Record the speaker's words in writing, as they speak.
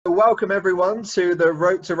welcome everyone to the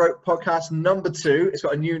Rope to Rope podcast number 2. It's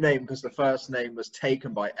got a new name because the first name was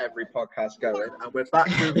taken by every podcast going. And we're back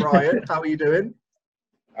with Ryan. How are you doing?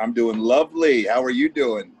 I'm doing lovely. How are you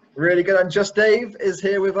doing? Really good. And Just Dave is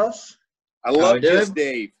here with us. I love Just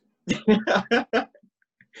Dave.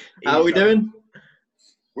 How are we doing?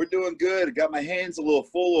 We're doing good. I got my hands a little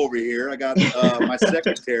full over here. I got my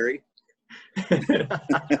secretary.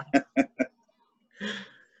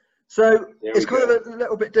 So it's kind of a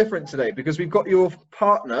little bit different today because we've got your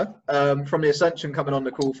partner from the Ascension coming on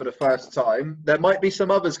the call for the first time. There might be some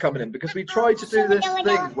others coming in because we tried to do this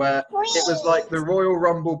thing where it was like the Royal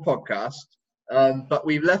Rumble podcast, but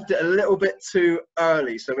we left it a little bit too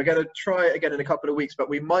early. So we're going to try it again in a couple of weeks, but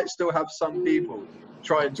we might still have some people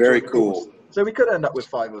trying to Very join the cool. calls. So we could end up with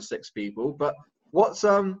 5 or 6 people. But what's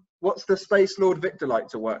the Space Lord Victor like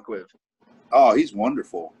to work with? Oh, he's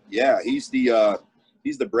wonderful. Yeah, he's the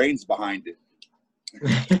brains behind it.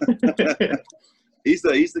 he's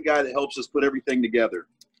the guy that helps us put everything together.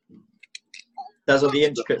 Does all the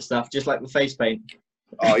intricate stuff, just like the face paint.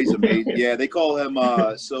 Oh, he's amazing. Yeah, they call him.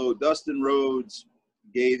 So Dustin Rhodes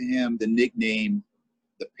gave him the nickname,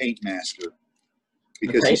 the Paint Master,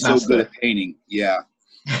 because he's so good at painting. Yeah,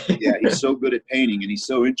 yeah, he's so good at painting, and he's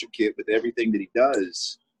so intricate with everything that he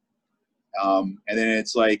does. And then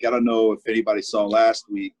it's like, I don't know if anybody saw last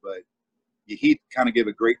week, but he kind of gave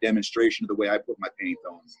a great demonstration of the way I put my paint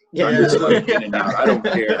on. Yeah. I'm just like in and out. I don't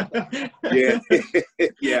care. Yeah,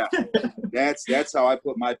 yeah. That's how I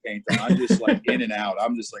put my paint on. I'm just like in and out.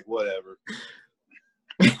 I'm just like whatever.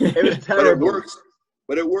 It was terrible.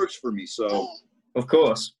 But it works for me. So of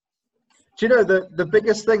course. Do you know the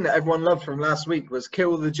biggest thing that everyone loved from last week was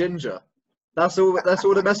kill the ginger? That's all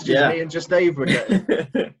the messages me and Just Dave were getting.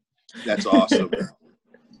 That's awesome.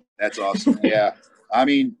 That's awesome. Yeah. I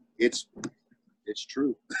mean, it's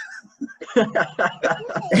true.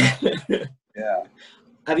 Yeah.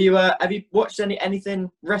 Have you watched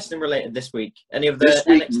anything wrestling related this week? Any of the this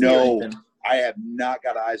week? NXT No, I have not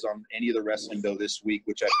got eyes on any of the wrestling though this week,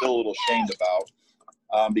 which I feel a little shamed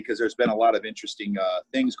about because there's been a lot of interesting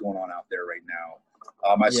things going on out there right now.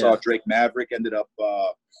 I saw Drake Maverick ended up.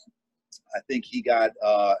 I think he got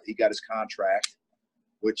his contract,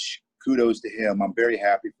 which kudos to him. I'm very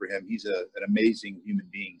happy for him. He's an amazing human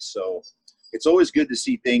being. So it's always good to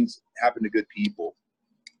see things happen to good people.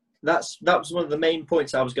 That was one of the main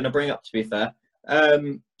points I was going to bring up, to be fair.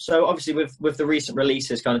 So obviously with the recent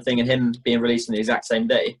releases kind of thing and him being released on the exact same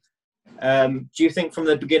day, do you think from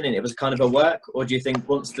the beginning it was kind of a work, or do you think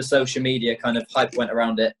once the social media kind of hype went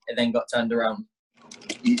around it, it then got turned around?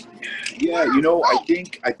 Yeah,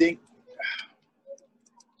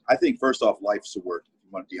 I think first off, life's a work, if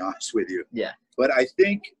you want to be honest with you. Yeah. But I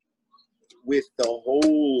think with the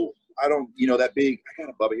whole, that big, I got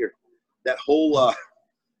a Bubba here, that whole,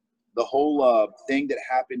 the whole thing that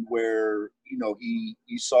happened where,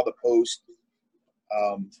 you saw the post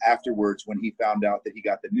afterwards when he found out that he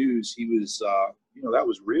got the news, he was, that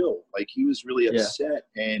was real. Like he was really upset.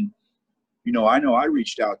 Yeah. And, I know I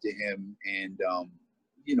reached out to him and,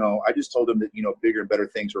 I just told him that, bigger and better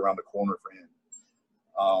things are around the corner for him.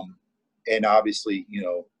 And obviously,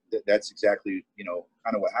 that's exactly,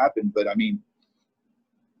 kind of what happened. But I mean,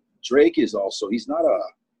 Drake is also, he's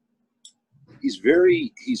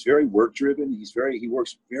very work driven. He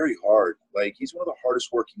works very hard. Like he's one of the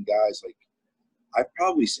hardest working guys. Like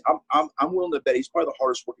I'm willing to bet he's probably the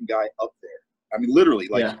hardest working guy up there. I mean, literally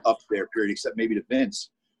up there, period, except maybe to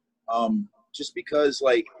Vince. Just because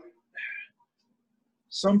like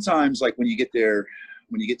sometimes like when you get to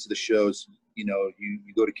the shows,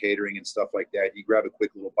 you go to catering and stuff like that, you grab a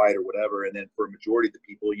quick little bite or whatever. And then for a majority of the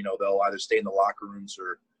people, they'll either stay in the locker rooms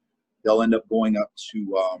or they'll end up going up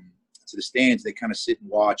to the stands. They kind of sit and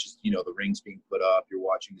watch as, the rings being put up. You're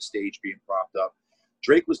watching the stage being propped up.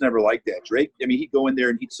 Drake was never like that. Drake, I mean, he'd go in there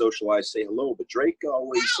and he'd socialize, say hello, but Drake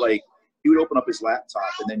always he would open up his laptop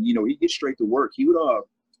and then, he'd get straight to work. He would,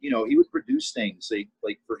 he would produce things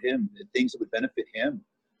like for him and things that would benefit him.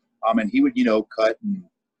 And he would, cut and,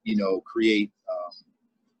 create,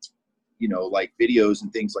 like videos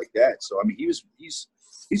and things like that. So, I mean, he's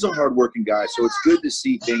a hardworking guy. So it's good to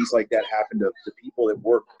see things like that happen to people that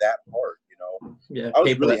work that hard, Yeah, I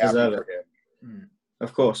was really happy for him.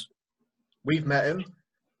 Of course. We've met him.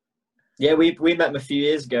 Yeah, we met him a few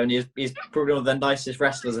years ago, and he's probably one of the nicest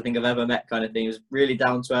wrestlers I think I've ever met, kind of thing. He was really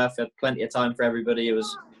down to earth, had plenty of time for everybody. He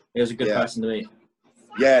was a good person to meet.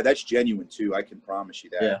 Yeah, that's genuine too. I can promise you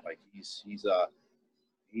that. Yeah. Like he's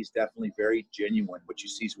definitely very genuine. What you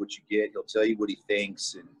see is what you get. He'll tell you what he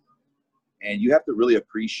thinks, and you have to really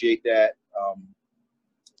appreciate that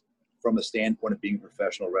from the standpoint of being a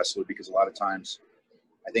professional wrestler, because a lot of times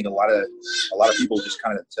I think a lot of people just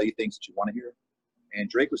kind of tell you things that you want to hear. And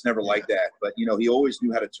Drake was never like that, but you know, he always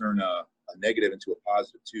knew how to turn a negative into a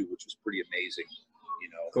positive too, which was pretty amazing. You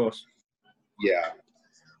know, Of course. yeah.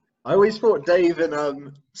 I always thought Dave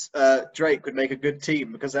and Drake would make a good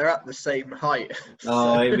team because they're at the same height.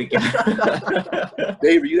 Oh, here we go.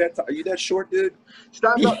 Dave, are you that short, dude?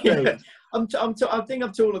 Stand up, Yeah. Dave. I think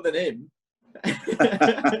I'm taller than him.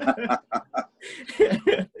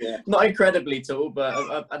 Yeah. Not incredibly tall, but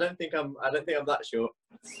I don't think I'm that short.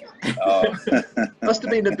 Oh. Must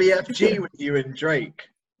have been a BFG with you and Drake,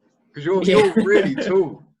 because you're really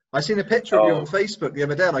tall. I seen a picture of you on Facebook the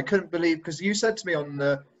other day, and I couldn't believe, because you said to me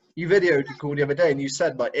you videoed the call the other day, and you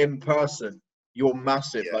said like in person you're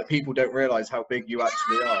massive. Yeah. Like people don't realize how big you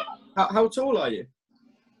actually are. How tall are you?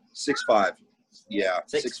 6'5". Yeah,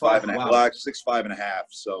 6'5", 6'5" and a half. wow. 6'5" and a half.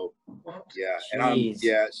 So yeah, and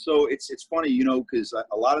Jeez. So it's funny, you know, because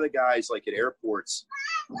a lot of the guys like at airports,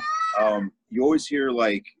 you always hear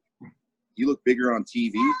like, you look bigger on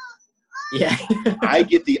TV. Yeah. I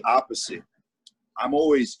get the opposite. I'm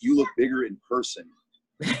always, you look bigger in person,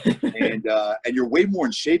 and you're way more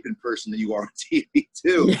in shape in person than you are on TV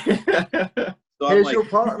too. Yeah. So Here's I'm like, your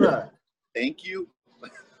partner. thank you.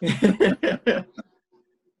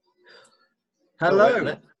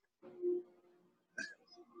 Hello.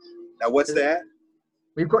 Now what's that?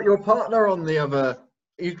 We've got your partner on the other.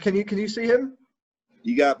 Can you see him?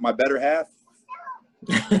 You got my better half?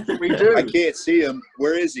 We do. I can't see him.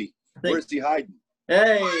 Where is he? Where is he hiding?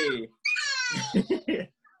 Hey.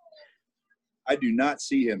 I do not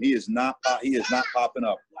see him. He is not popping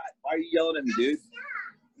up. Why are you yelling at me, dude?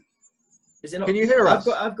 Is it not? Can you hear us?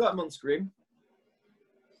 I've got him on screen.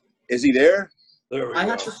 Is he there? There we I go.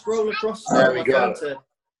 had to scroll across There we my go. phone to.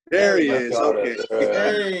 There he I is. got Okay.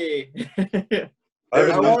 it. Hey.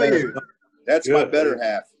 How are you? That's Good. my better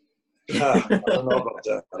half. I don't know about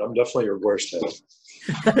that, but I'm definitely your worst half.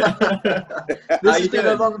 This has been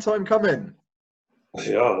a long time coming.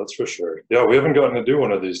 Yeah, that's for sure. Yeah, we haven't gotten to do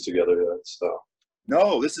one of these together yet, so.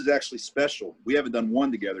 No, this is actually special. We haven't done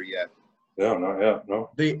one together yet. Yeah, no, yeah, no.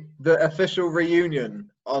 The official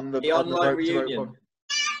reunion on the online Rope to Rope reunion.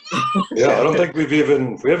 Yeah, I don't think we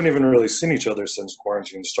haven't even really seen each other since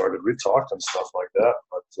quarantine started. We talked and stuff like that,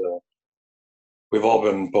 but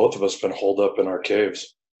both of us been holed up in our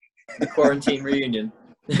caves. The quarantine reunion.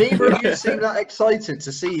 Neither of you seem that excited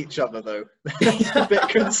to see each other, though. It's a bit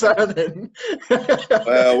concerning.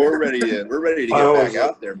 Well, we're ready to get back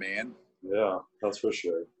out there, man. Yeah, that's for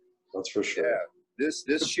sure. That's for sure. Yeah, this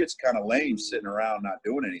shit's kind of lame sitting around not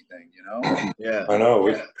doing anything, you know? Yeah. I know.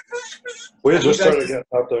 We had just started getting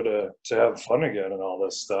out there to have fun again and all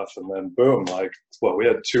this stuff, and then boom, like we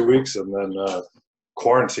had 2 weeks, and then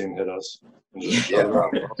quarantine hit us. And just shut it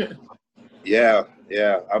down. Yeah.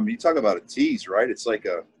 I mean, you talk about a tease, right? It's like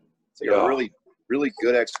a really, really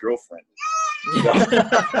good ex-girlfriend.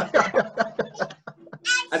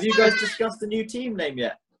 Have you guys discussed the new team name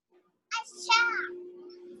yet?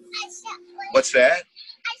 What's that?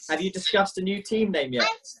 Have you discussed a new team name yet?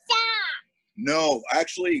 No,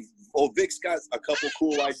 actually, Vic's got a couple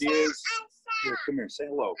cool ideas. Here, come here, say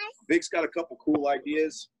hello. Vic's got a couple cool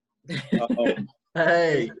ideas. Hey.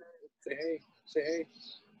 Say hey. Say hey.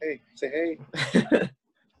 Hey, say hey.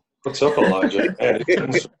 What's up, Elijah? Man,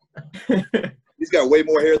 He's got way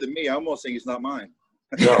more hair than me. I almost think he's not mine.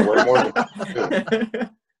 yeah, way more than you.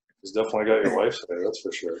 He's definitely got your wife's hair, that's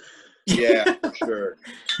for sure. Yeah, for sure.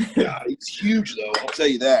 God, he's huge, though. I'll tell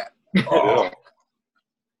you that. Yeah.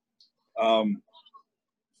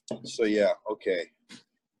 So yeah, okay.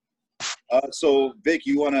 So Vic,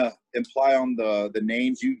 you want to imply on the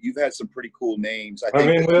names? You've had some pretty cool names. I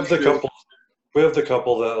mean, we have the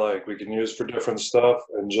couple that like we can use for different stuff,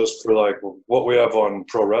 and just for like what we have on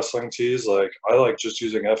pro wrestling tees. Like I like just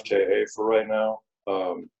using FKA for right now.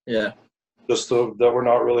 Yeah. Just so that we're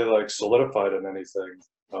not really like solidified in anything.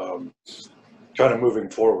 Kind of moving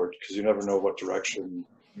forward, because you never know what direction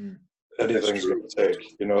anything's going to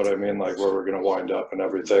take. You know what I mean? Like where we're going to wind up and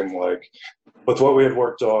everything. Like with what we had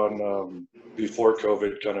worked on before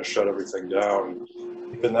COVID kind of shut everything down.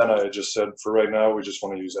 Even then, I just said for right now we just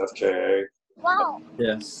want to use FKA. Wow.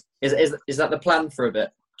 Yeah. Is that the plan for a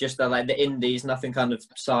bit? Just like the indies, nothing kind of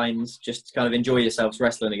signs, just kind of enjoy yourselves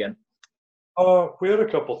wrestling again? We had a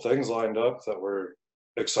couple things lined up that were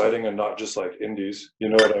exciting and not just like indies. You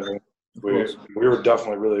know what I mean? We were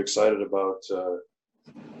definitely really excited about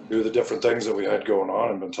the different things that we had going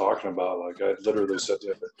on and been talking about. Like I literally said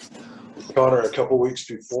to Connor a couple weeks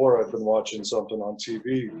before, I'd been watching something on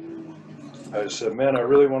TV. I said, man, I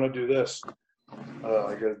really want to do this.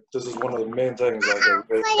 This is one of the main things I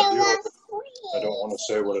really want to do. I don't want to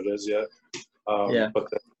say what it is yet. But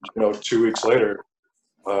then, you know, 2 weeks later,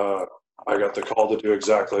 I got the call to do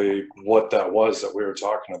exactly what that was that we were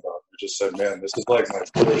talking about. I just said, man, this is like my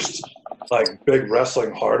first like big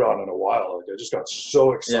wrestling hard-on in a while. Like I just got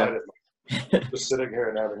so excited. Just sitting here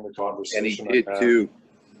and having the conversation. And he did too.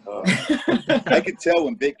 I could tell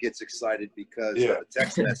when Vic gets excited because the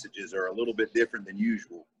text messages are a little bit different than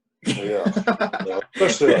usual.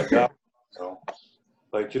 Especially like that. You know?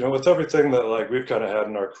 Like, you know, with everything that like we've kind of had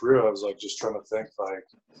in our career, I was like just trying to think like,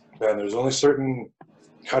 man, there's only certain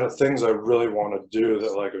kind of things I really want to do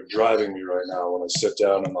that like are driving me right now when I sit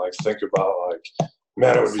down and like think about like,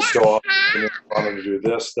 man, it would be so awesome if I wanted to do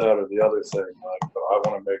this, that, or the other thing. Like, but I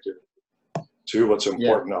want to make it to what's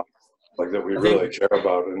important now, like that we really care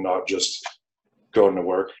about and not just going to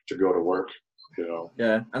work to go to work, you know.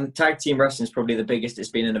 Yeah, and tag team wrestling is probably the biggest it's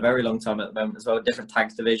been in a very long time at the moment as well. Different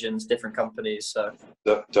tag divisions, different companies. So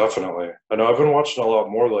definitely. I know I've been watching a lot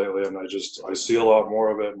more lately, and I see a lot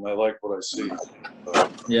more of it, and I like what I see.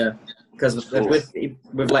 Yeah, because with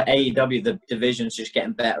like AEW, the division's just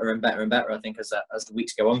getting better and better and better. I think as the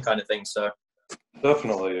weeks go on, kind of thing. So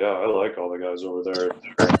definitely, yeah, I like all the guys over there.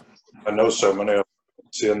 I know so many of them.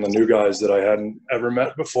 Seeing the new guys that I hadn't ever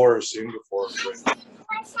met before or seen before.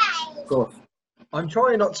 Cool. I'm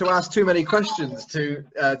trying not to ask too many questions to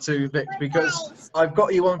Vic because I've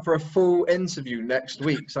got you on for a full interview next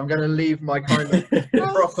week. So I'm going to leave my kind of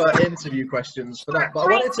proper interview questions for that. But I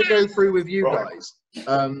wanted to go through with you guys.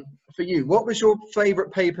 For you, what was your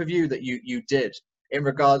favourite pay-per-view that you did in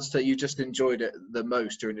regards to you just enjoyed it the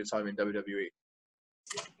most during your time in WWE?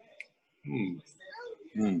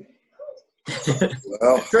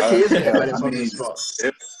 Well, tricky, isn't it, when it's on the spot?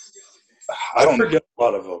 I forget a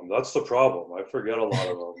lot of them. That's the problem. I forget a lot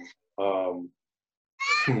of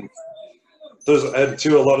them. And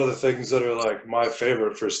too, a lot of the things that are like my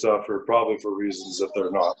favorite for stuff are probably for reasons that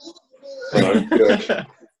they're not. But I'm good.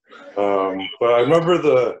 But I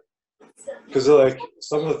remember because like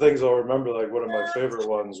some of the things I'll remember, like one of my favorite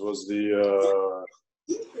ones was the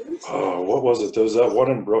what was it? There was that one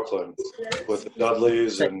in Brooklyn with the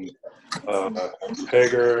Dudleys and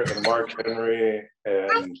Hager and Mark Henry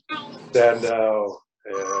and Sandow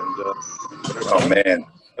and oh man,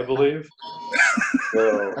 I believe.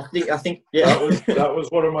 So I think yeah. That was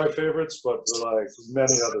one of my favorites, but for like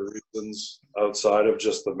many other reasons outside of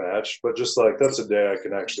just the match. But just like that's a day I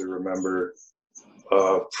can actually remember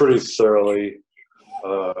pretty thoroughly,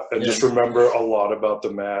 and just remember a lot about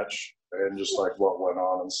the match and just like what went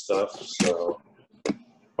on and stuff. So,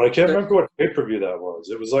 but I can't remember what pay-per-view that was.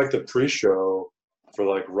 It was like the pre-show for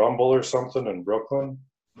like Rumble or something in Brooklyn.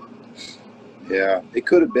 Yeah, it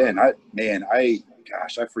could have been. I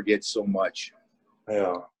forget so much.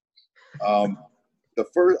 Yeah. The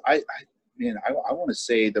first, I want to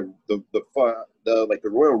say the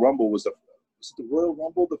Royal Rumble was the Royal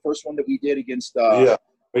Rumble, the first one that we did against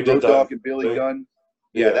we did Road Dogg and Billy Gunn.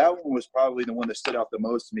 Yeah, that one was probably the one that stood out the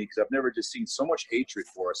most to me because I've never just seen so much hatred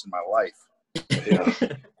for us in my life. Yeah,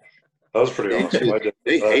 that was pretty awesome.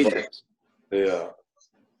 They hated us. Yeah.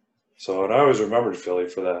 So, and I always remembered Philly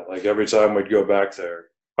for that. Like every time we'd go back there,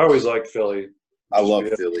 I always liked Philly. I love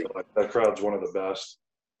Philly. Like, that crowd's one of the best.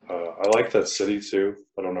 I like that city too.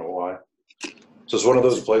 I don't know why. It's just one of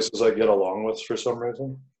those places I get along with for some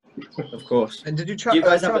reason. Of course. And did you you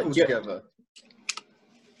guys travel together?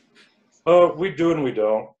 We do and we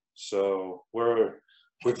don't. So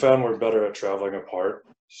we found we're better at traveling apart.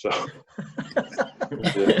 So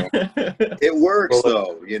it works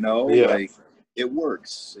though, you know. Yeah. Like it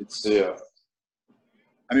works. It's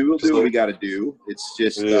I mean, we'll just do what we got to do. It's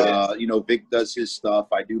just you know, Vic does his stuff,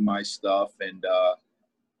 I do my stuff, and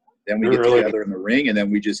then we get together in the ring, and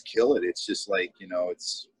then we just kill it. It's just like, you know,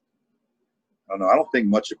 it's I don't know. I don't think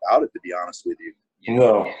much about it, to be honest with you.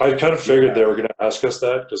 No, I kind of figured they were going to ask us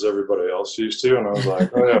that because everybody else used to, and I was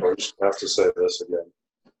like, oh yeah, we're just going to have to say this again.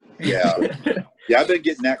 Yeah. Yeah, I've been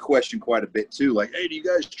getting that question quite a bit too. Like, hey, do you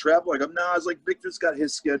guys travel? Like, I was like, Victor's got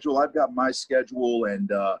his schedule, I've got my schedule,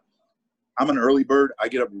 and I'm an early bird. I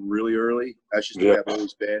get up really early. That's just the way I've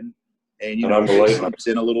always been. And, you know, it slips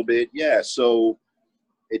in a little bit. Yeah, so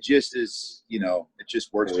it just is, you know, it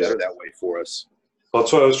just works better that way for us.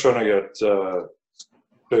 That's why I was trying to get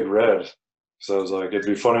Big Red. So I was like, it'd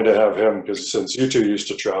be funny to have him because since you two used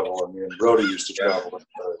to travel and me and Brody used to travel.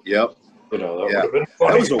 Yep. You know, that would have been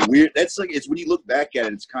funny. That was a weird, that's like, it's when you look back at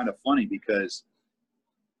it, it's kind of funny because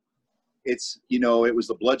it's, you know, it was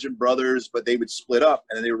the Bludgeon Brothers, but they would split up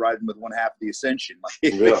and then they were riding with one half of the Ascension.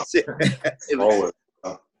 Like,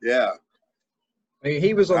 yeah. I mean,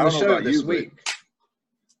 he was on the show this week.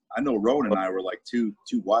 I know Rowan and I were like two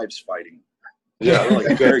wives fighting. Yeah,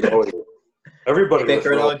 like very everybody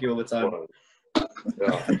bicker and argue all the time.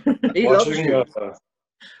 Yeah. He loves you.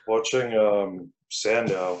 Watching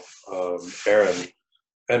Sandow, Aaron,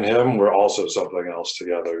 and him were also something else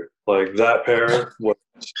together. Like that pair was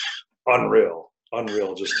unreal,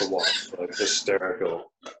 just to watch, like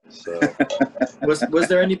hysterical. So. Was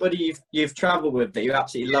there anybody you've travelled with that you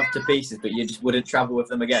absolutely loved to pieces, but you just wouldn't travel with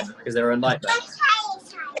them again because they were a nightmare?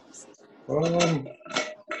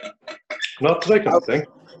 Not that I can think.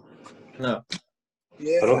 No.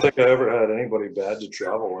 Yeah. I don't think I ever had anybody bad to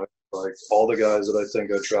travel with. Like all the guys that I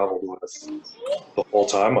think I traveled with the whole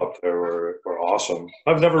time up there were awesome.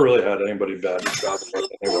 I've never really had anybody bad to travel with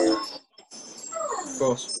anywhere. Of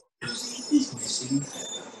course.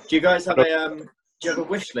 Do you guys have a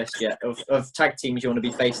wish list yet of tag teams you want to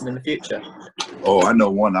be facing in the future? Oh, I know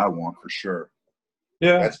one I want for sure.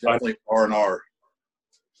 Yeah, That's definitely R&R.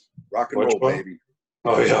 Rock and Which roll, one? baby.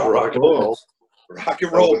 Oh yeah, rock and roll. Rock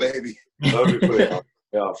and roll, baby. That would be pretty awesome.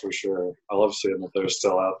 Yeah, for sure. I love seeing that they're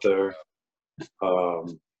still out there.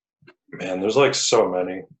 Man, there's like so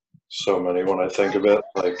many when I think of it.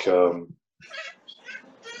 Like,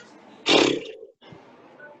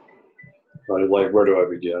 where do I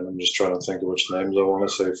begin? I'm just trying to think of which names I want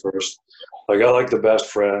to say first. Like, I like the Best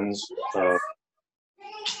Friends,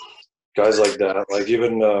 guys like that. Like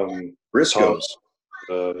even Briscoes.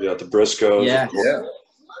 The Briscoes. Yeah.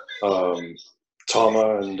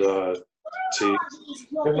 Tama and T.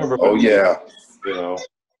 I remember. Oh yeah. You know, I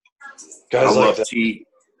guys like love that. T.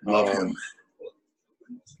 Love him.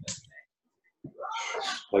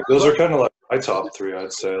 Like those are kind of like my top three,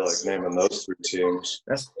 I'd say. Like naming those three teams.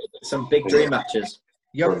 That's some big dream matches.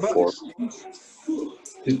 Young Bucks.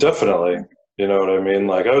 Definitely. You know what I mean?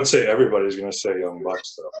 Like I would say everybody's gonna say Young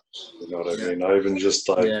Bucks though. You know what I mean? I even just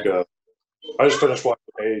like I just finished watching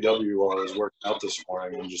AEW while I was working out this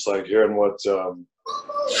morning and just like hearing what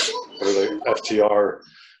FTR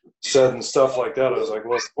said and stuff like that. I was like,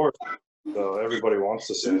 well, of course. So everybody wants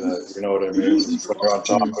to say that. You know what I mean? When you're on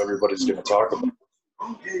top, everybody's going to talk about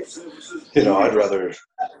it. You know, I'd rather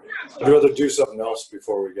do something else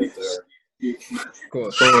before we get there. Of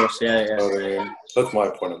course. Yeah. You know what I mean? That's my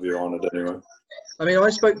point of view on it anyway. I mean, I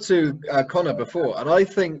spoke to Connor before, and I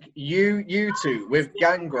think you two with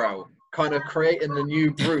Gangrel kind of creating the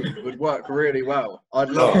new group would work really well. I'd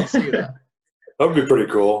love to see that. That would be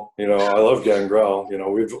pretty cool. You know, I love Gangrel. You know,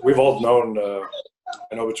 we've all known.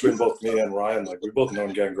 I know between both me and Ryan, like we've both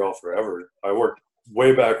known Gangrel forever. I worked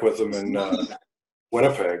way back with him in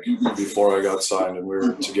Winnipeg before I got signed, and we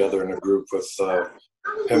were together in a group with him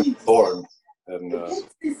and Thorne. And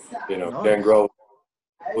you know, Nice. Gangrel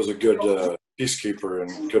was a good peacekeeper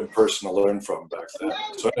and good person to learn from back then.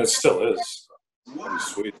 So and it still is. Pretty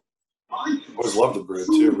sweet. Always loved the Brood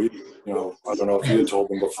too. We, you know, I don't know if you had told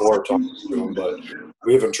them before talking to them, but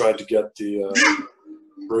we even tried to get the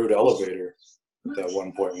Brood elevator at that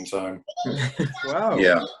one point in time. Wow.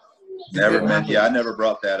 Yeah. Never meant. Yeah, I never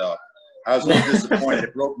brought that up. I was a little disappointed.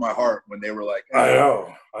 It broke my heart when they were like, I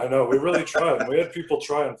know. We really tried. We had people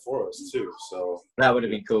trying for us too. So That would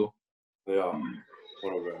have been cool. yeah,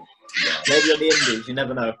 would have been. Maybe on the Indies, you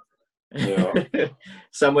never know. Yeah.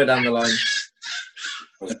 Somewhere down the line.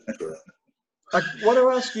 I want to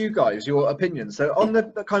ask you guys your opinions. So on the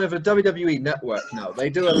kind of a WWE network now, they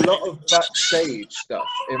do a lot of backstage stuff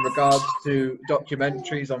in regards to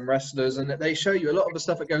documentaries on wrestlers, and they show you a lot of the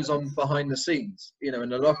stuff that goes on behind the scenes, you know, in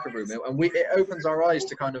the locker room. And it opens our eyes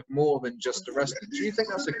to kind of more than just the wrestling. Do you think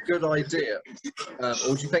that's a good idea? Or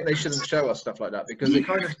do you think they shouldn't show us stuff like that? Because it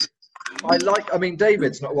kind of, I mean,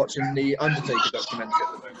 David's not watching the Undertaker documentary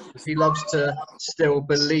at the moment because he loves to still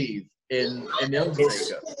believe in the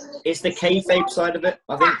Undertaker. It's the kayfabe side of it.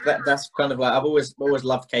 I think that's kind of like I've always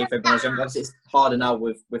loved kayfabe when I was younger. It's harder now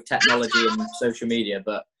with technology and social media,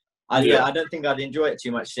 but I don't think I'd enjoy it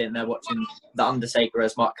too much sitting there watching the Undertaker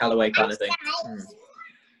as Mark Calloway kind of thing.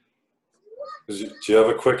 Do you have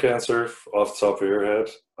a quick answer off the top of your head?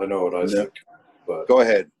 I know what I think, but go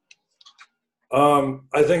ahead.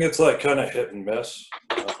 I think it's like kind of hit and miss.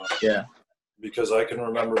 Because I can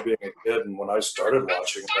remember being a kid, and when I started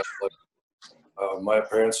watching it, like, my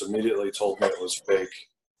parents immediately told me it was fake.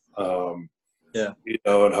 You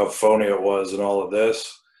know, and how phony it was and all of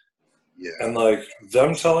this. Yeah. And like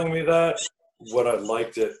them telling me that, when I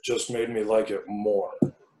liked it, just made me like it more.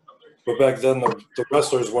 But back then, the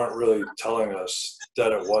wrestlers weren't really telling us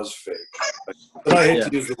that it was fake. Like, and I hate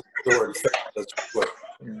to use the word fake. That's what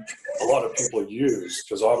a lot of people use,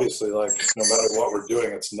 because obviously, like, no matter what we're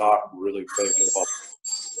doing, it's not really fake at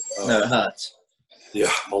all. No, it hurts.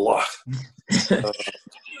 Yeah, a lot.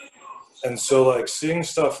 And so, like, seeing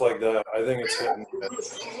stuff like that, I think it's hit and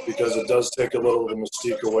miss, because it does take a little of the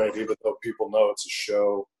mystique away, even though people know it's a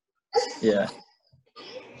show. Yeah.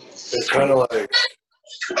 it's kind of like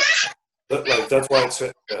that's why it's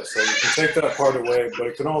hit this. Like you can take that part away, but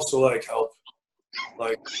it can also like help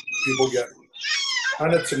like people get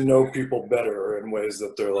kind of to know people better in ways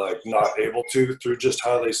that they're like not able to through just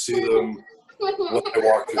how they see them when they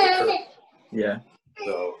walk through the curtain. Yeah.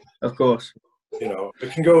 So of course, you know,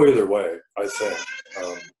 it can go either way, I think.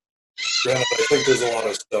 Granted, I think there's a lot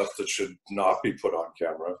of stuff that should not be put on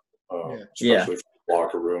camera, especially for the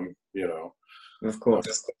locker room, you know. Of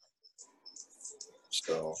course.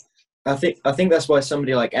 So I think that's why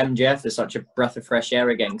somebody like MJF is such a breath of fresh air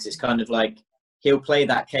again, 'cause it's kind of like he'll play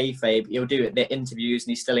that kayfabe, he'll do it the interviews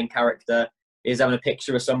and he's still in character. He's having a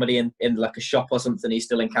picture of somebody in like a shop or something, he's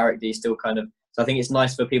still in character, he's still kind of, so I think it's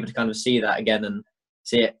nice for people to kind of see that again and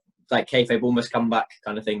see it like kayfabe almost come back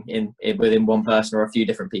kind of thing in within one person or a few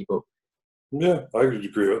different people. yeah, I would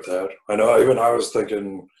agree with that. I know even I was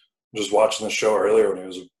thinking, just watching the show earlier when he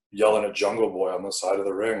was yelling at Jungle Boy on the side of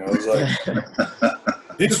the ring, I was like,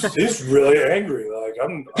 he's really angry. Like I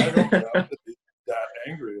don't know to be that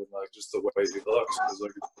angry and like just the way he looks. It's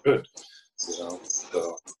like it's good, you know.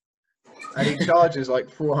 So. And he charges like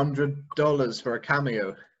 $400 for a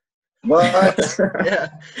cameo. What? Yeah,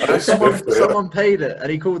 and someone paid it,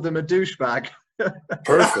 and he called them a douchebag.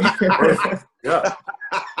 Perfect. Yeah,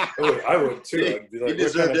 I would too. I'd be like, he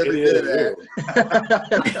deserved every bit of that.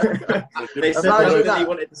 They said that he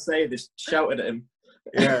wanted to say, they shouted at him.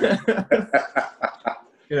 Yeah.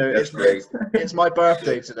 You know, it's my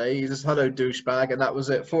birthday today. He just, hello, douchebag, and that was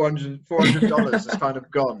it. $400 is kind of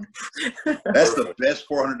gone. That's the best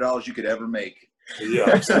 $400 you could ever make. Yeah,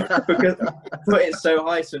 because I put it so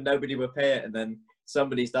high so nobody would pay it, and then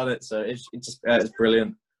somebody's done it, so it's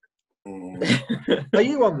brilliant. Are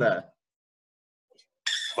you on there?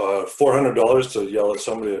 $400 to yell at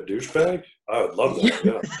somebody a douchebag? I would love that.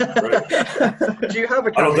 Yeah, right. Do you have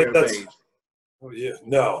a I don't cameo think page? Oh, yeah,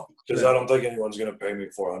 no, because I don't think anyone's going to pay me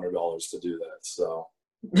 $400 to do that. So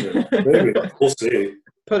yeah, maybe we'll see.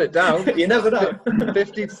 Put it down. You never know. $50,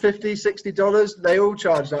 $60. They all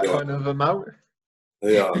charge that kind of amount.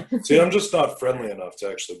 Yeah. See, I'm just not friendly enough to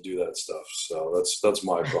actually do that stuff. So that's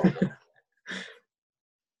my problem.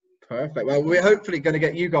 Perfect. Well, we're hopefully going to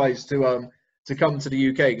get you guys to come to the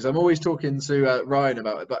UK, because I'm always talking to Ryan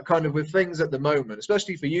about it, but kind of with things at the moment,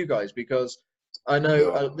 especially for you guys, because I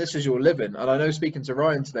know this is your living, and I know speaking to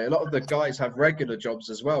Ryan today, a lot of the guys have regular jobs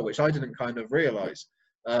as well, which I didn't kind of realize.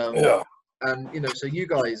 And you know, so you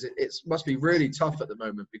guys, it must be really tough at the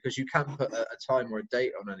moment because you can't put a time or a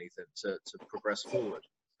date on anything to progress forward.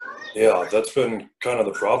 Yeah, that's been kind of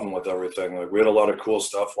the problem with everything. Like we had a lot of cool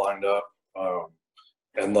stuff lined up,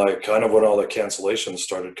 and like kind of when all the cancellations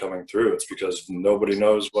started coming through, it's because nobody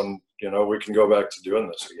knows when we can go back to doing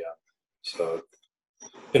this again. So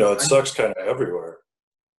it sucks kind of everywhere.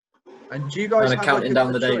 And do you guys kind of counting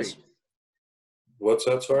down the days? What's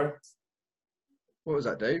that? Sorry. What was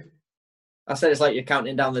that, Dave? I said it's like you're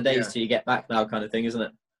counting down the days till you get back now, kind of thing, isn't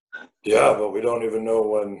it? Yeah, but we don't even know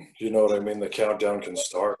when. You know what I mean? The countdown can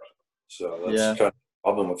start. So that's kind of the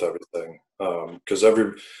problem with everything. Because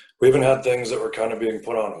we even had things that were kind of being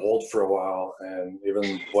put on hold for a while, and even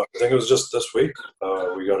I think it was just this week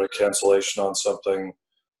we got a cancellation on something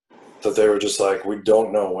that they were just like, we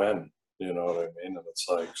don't know when. You know what I mean? And it's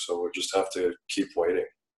like, so we just have to keep waiting.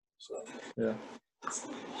 So yeah.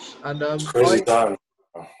 And it's crazy time.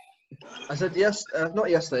 I said not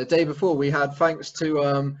yesterday, the day before. We had, thanks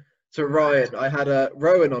to Ryan, I had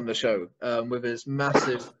Rowan on the show with his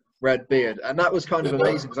massive red beard, and that was kind of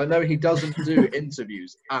amazing because I know he doesn't do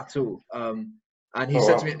interviews at all. And he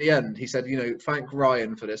said to me at the end, he said, thank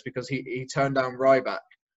Ryan for this because he turned down Ryback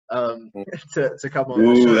to come on.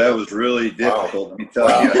 Ooh, the show. that was really difficult. Let me tell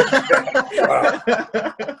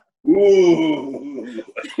you. Ooh,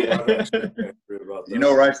 you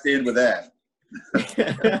know where I stand with that.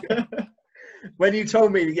 When you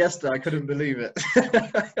told me yesterday, I couldn't believe it.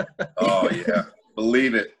 Oh yeah,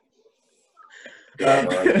 believe it.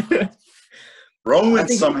 Rowan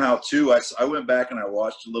somehow too. I went back and I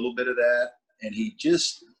watched a little bit of that, and he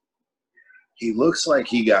looks like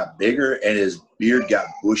he got bigger and his beard got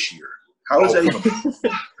bushier. How is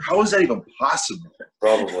that even possible?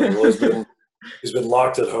 Probably. Well, he's been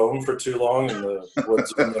locked at home for too long in the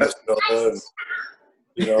woods of Minnesota,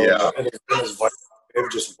 and his wife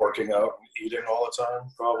just working out and eating all the time,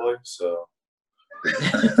 probably. So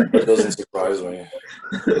it doesn't surprise me.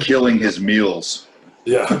 Killing his meals.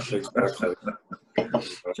 Yeah, exactly.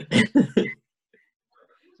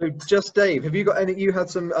 So, just Dave, have you got any? You had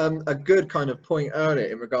some a good kind of point earlier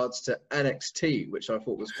in regards to NXT, which I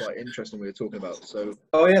thought was quite interesting. We were talking about. So.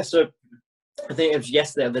 Oh yeah. So I think it was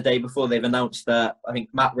yesterday or the day before they've announced that I think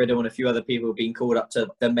Matt Riddle and a few other people have been called up to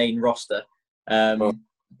the main roster.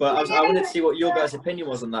 But I wanted to see what your guys' opinion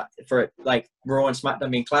was on that, for it, like Raw and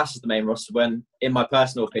SmackDown being classed as the main roster, when, in my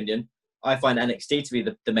personal opinion, I find NXT to be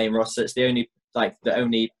the main roster. It's the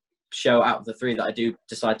only show out of the three that I do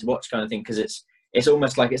decide to watch, kind of thing, because it's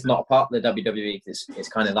almost like it's not a part of the WWE. It's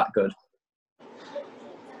kind of that good.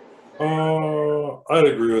 I'd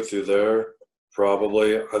agree with you there,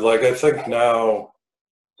 probably. I think now,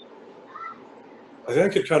 I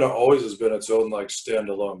think it kind of always has been its own like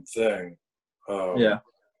standalone thing. Yeah.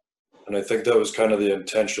 And I think that was kind of the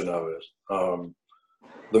intention of it.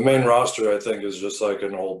 The main roster, I think, is just like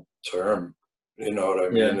an old term. You know what I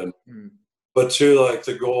mean? Yeah. But too, like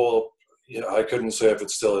the goal, I couldn't say if it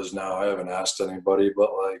still is now. I haven't asked anybody, but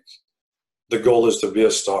like the goal is to be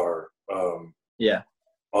a star. On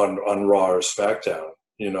Raw or SmackDown.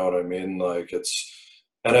 You know what I mean? Like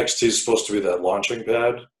NXT is supposed to be that launching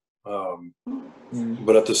pad.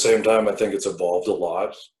 But at the same time, I think it's evolved a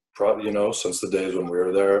lot. Probably, since the days when we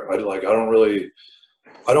were there. I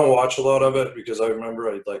don't watch a lot of it because I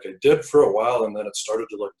remember I did for a while, and then it started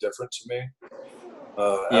to look different to me.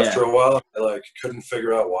 After a while, I couldn't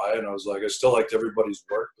figure out why, and I was like, I still liked everybody's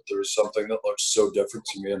work, but there was something that looked so different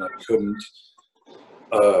to me, and I couldn't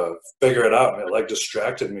figure it out, and it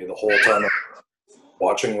distracted me the whole time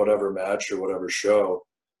watching whatever match or whatever show.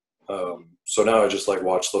 So now I just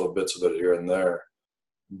watch little bits of it here and there,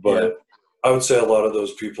 but I would say a lot of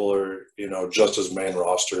those people are just as main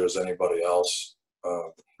roster as anybody else.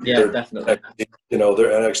 Definitely. Their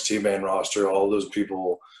NXT main roster, all those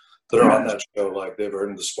people that are on that show, they've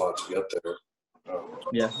earned the spot to get there.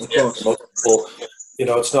 Of course. Most people,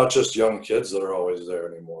 it's not just young kids that are always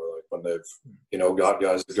there anymore. When they've, got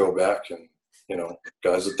guys that go back and,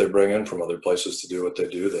 guys that they bring in from other places to do what they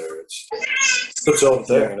do there. It's its own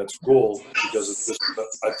thing, and it's cool because it's just,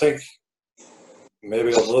 I think,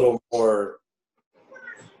 maybe a little more,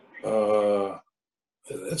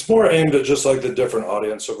 it's more aimed at just the different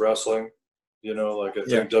audience of wrestling. I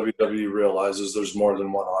think WWE realizes there's more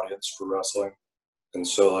than one audience for wrestling. And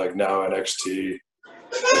so now NXT,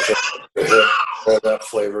 all that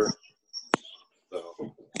flavor. So.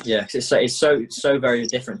 Yeah, it's so very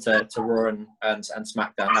different to Raw and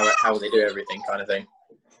SmackDown, how they do everything, kind of thing.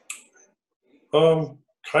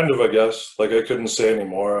 Kind of, I guess. I couldn't say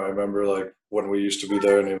anymore. I remember when we used to be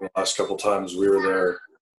there, and even the last couple times we were there,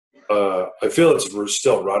 I feel we're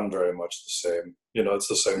still run very much the same. It's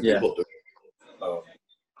the same people doing it.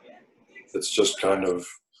 It's just kind of,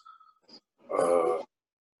 I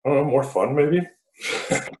don't know, more fun maybe.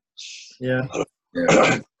 Yeah.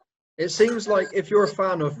 It seems like if you're a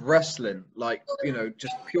fan of wrestling,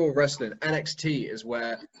 just pure wrestling, NXT is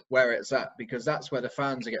where it's at, because that's where the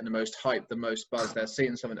fans are getting the most hype, the most buzz. They're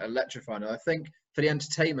seeing something electrifying. And I think for the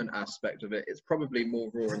entertainment aspect of it, it's probably more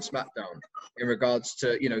Raw and SmackDown in regards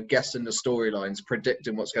to, guessing the storylines,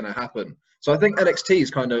 predicting what's going to happen. So I think NXT has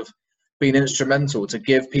kind of been instrumental to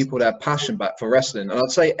give people their passion back for wrestling. And I'd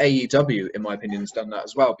say AEW, in my opinion, has done that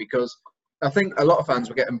as well, because I think a lot of fans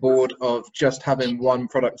were getting bored of just having one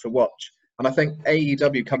product to watch. And I think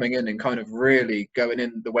AEW coming in and kind of really going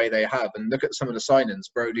in the way they have, and look at some of the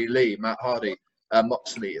signings, Brody Lee, Matt Hardy,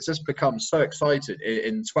 Moxley. It's just become so excited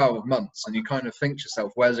in 12 months. And you kind of think to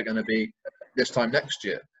yourself, where's it going to be this time next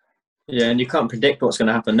year? Yeah, and you can't predict what's going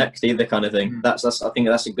to happen next either, kind of thing. I think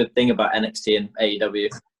that's a good thing about NXT and AEW.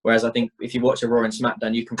 Whereas I think if you watch a Raw and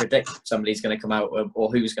SmackDown, you can predict somebody's going to come out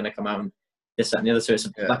or who's going to come out and this, that, and the other. So it's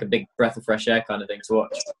like a big breath of fresh air kind of thing to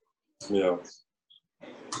watch. Yeah,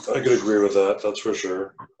 I could agree with that. That's for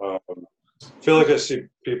sure. I feel like I see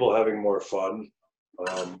people having more fun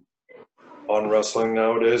on wrestling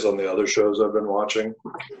nowadays on the other shows I've been watching,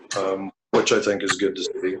 which I think is good to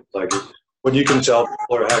see. When you can tell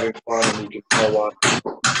people are having fun, and you can tell what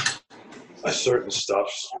a certain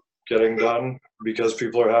stuff's getting done because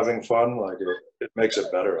people are having fun, it makes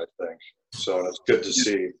it better, I think. So it's good to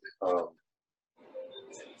see.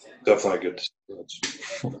 Definitely good to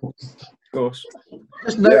see. Of course.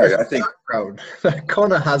 Just notice I think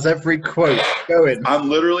Connor has every quote going. I'm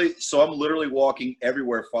literally walking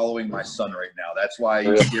everywhere following my son right now. That's why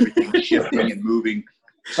you see everything shifting and moving.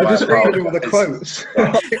 So I'm just reading all the quotes.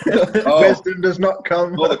 Wisdom does not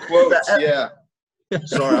come. Oh, the quotes, yeah.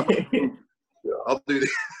 Sorry, I'll do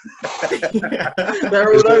that.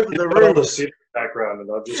 They're all over the room. The seat background,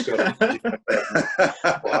 and I've just got.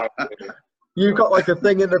 You've got a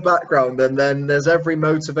thing in the background, and then there's every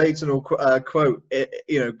motivational quote,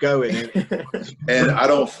 going. And I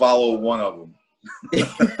don't follow one of them.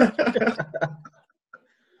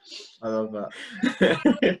 I love that.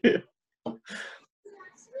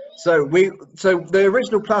 So the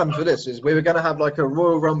original plan for this is we were going to have like a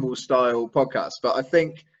Royal Rumble style podcast, but I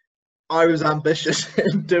think I was ambitious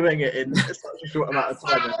in doing it in such a short amount of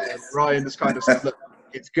time. And Ryan just kind of said, look,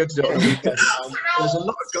 it's good to do it on the weekend. There's a lot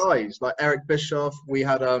of guys like Eric Bischoff. We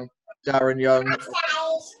had Darren Young.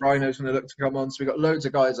 Rhino's going to look to come on. So we got loads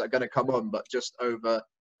of guys that are going to come on, but just over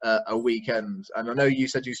a weekend. And I know you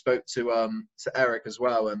said you spoke to Eric as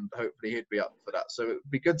well, and hopefully he'd be up for that. So it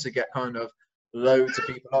would be good to get kind of loads of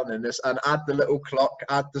people on in this and add the little clock,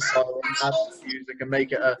 add the siren, add the music, and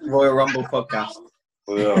make it a Royal Rumble podcast.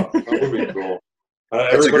 Yeah, that would be cool.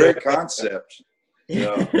 It's a great concept.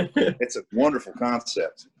 Yeah, it's a wonderful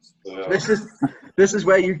concept. yeah. This is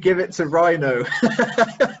where you give it to Rhino.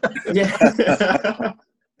 Yeah.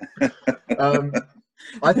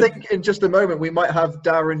 I think in just a moment we might have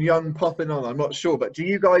Darren Young popping on. I'm not sure, but did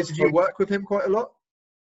you work with him quite a lot?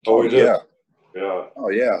 Oh, we did. Yeah. Yeah. Oh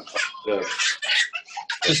yeah. Yeah.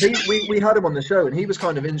 Because we had him on the show, and he was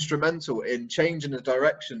kind of instrumental in changing the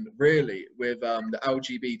direction, really, with the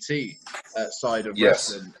LGBT side of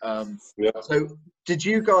wrestling. Yeah. So, did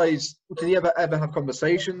he ever have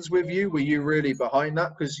conversations with you? Were you really behind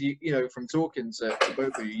that? Because you know, from talking to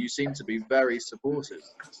both of you, you seem to be very supportive.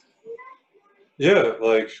 Yeah,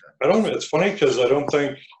 like it's funny because I don't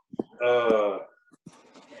think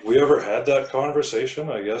we ever had that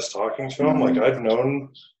conversation. I guess talking to him, like I'd known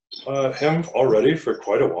him already for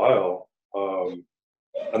quite a while,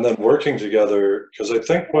 and then working together. Because I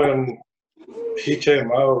think when he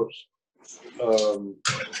came out,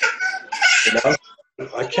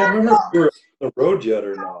 I can't remember if we were on the road yet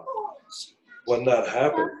or not when that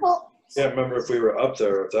happened. I can't remember if we were up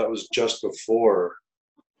there, if that was just before.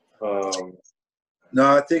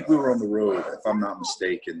 No, I think we were on the road, if I'm not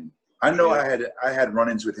mistaken. I know I had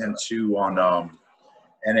run-ins with him too on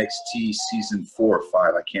NXT season 4 or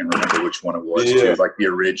 5. I can't remember which one it was. Yeah. It was like the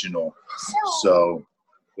original. So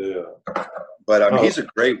Yeah. but I mean, he's a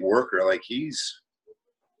great worker. Like he's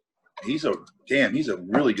a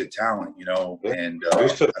really good talent, you know. And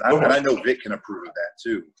I know Vic can approve of that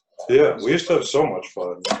too. Yeah, we used to have so much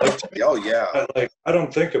fun. Oh yeah. I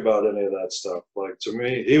don't think about any of that stuff. Like to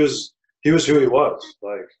me, he was who he was.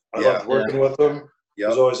 Like I loved working with him. He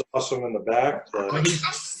was always awesome in the back. Like,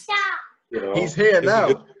 you know, he's here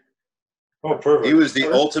now. Oh, perfect. He was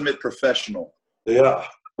the ultimate professional. Yeah,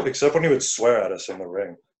 except when he would swear at us in the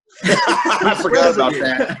ring. I forgot about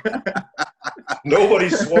that. Nobody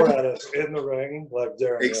swore at us in the ring like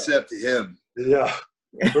Darren. Except him. Yeah.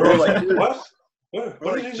 We were like, what? What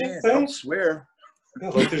Like, did you man, say? don't swear. Yeah,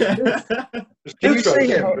 like there's Can you kids right see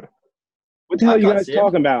him? there. What the hell are you guys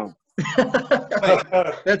talking about?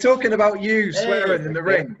 They're talking about you swearing in the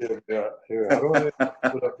ring. Yeah, here. How do I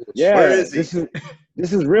put up this? Yeah, Where is he?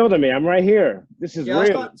 this is real to me. I'm right here. This is real. I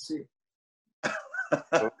do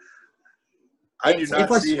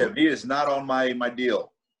not see him. He is not on my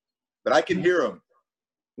deal. But I can hear him.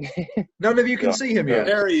 None of you can see him yet.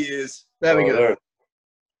 There he is. There we go. There.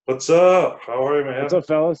 What's up? How are you, man? What's up,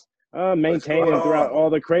 fellas? Maintaining throughout all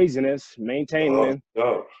the craziness. Maintaining.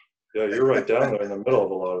 Oh, yeah, you're right down there in the middle of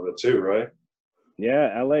a lot of it too, right?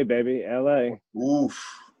 Yeah, LA, baby. LA. Oof.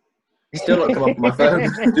 Still not come up on my phone.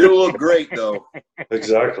 Still look great though.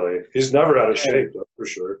 Exactly. He's never out of shape, that's for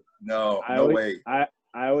sure. No way. I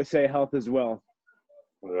always say health is wealth.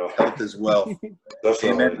 Yeah, Health as well. definitely.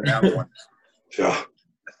 Amen to that one. Yeah.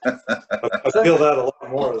 I feel that a lot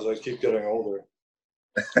more as I keep getting older.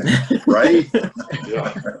 Right?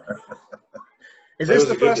 Yeah. Is this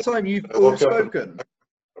the first time you've all spoken?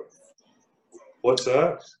 What's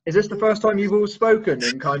that? Is this the first time you've all spoken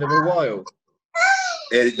in kind of a while?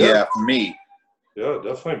 Yeah, for me. Yeah,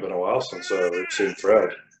 definitely been a while since we've seen Fred.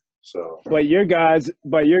 So. But you're guys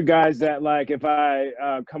that like if I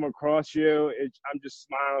come across you, I'm just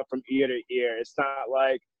smiling from ear to ear. It's not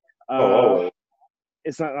like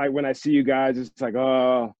it's not like when I see you guys, it's like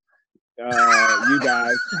you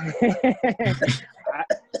guys.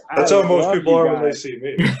 That's how most people are when they see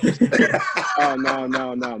me. Oh no,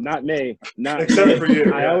 not me. Not except me. for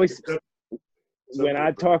you. I always when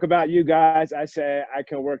I talk about you guys, I say I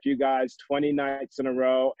can work you guys 20 nights in a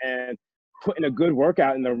row and put in a good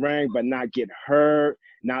workout in the ring, but not get hurt,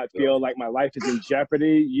 not feel like my life is in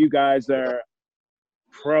jeopardy. You guys are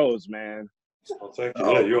pros, man. Well, thank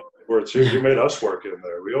you. Yeah, you were too. You made us work in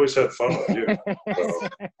there. We always had fun with you. So.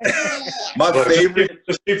 My favorite.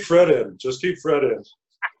 Just keep Fred in. Just keep Fred in.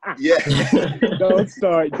 Yeah. Don't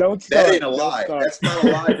start. That ain't a lie. That's not a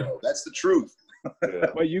lie, though. That's the truth. Yeah.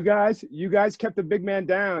 But you guys kept the big man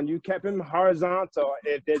down. You kept him horizontal.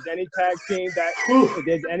 If there's any tag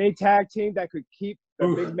team that could keep the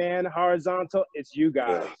big man horizontal, it's you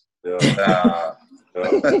guys. Yeah.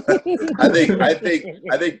 I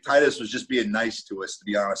think Titus was just being nice to us, to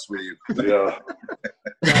be honest with you. Yeah.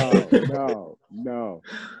 No.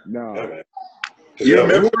 You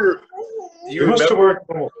remember? You must have worked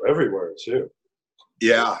almost everywhere too.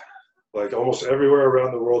 Yeah. Like almost everywhere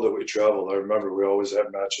around the world that we traveled. I remember we always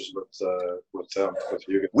had matches with them, with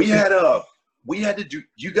you guys. We had to do.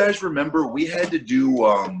 You guys remember? We had to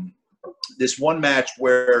do this one match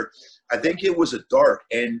where I think it was a dark,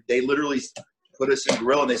 and they literally put us in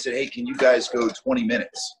gorilla, and they said, "Hey, can you guys go 20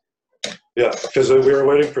 minutes?" Yeah, because we were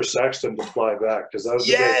waiting for Saxton to fly back. Because that was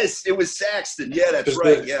it was Saxton. Yeah, that's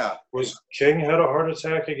right. Yeah. Was King had a heart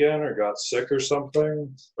attack again, or got sick or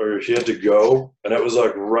something, or he had to go, and it was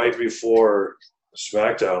like right before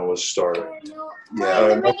SmackDown was starting. Yeah, I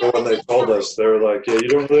remember when they told us, they were like, "Yeah, you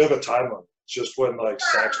don't really have a time limit. It's just when like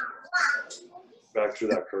Saxton back through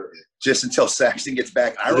that curtain." Just until Saxton gets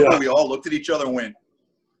back. I remember we all looked at each other and went.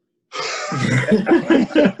 I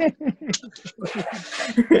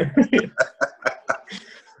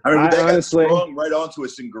remember that honestly got sprung right onto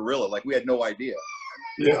us in gorilla, like we had no idea.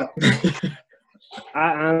 Yeah.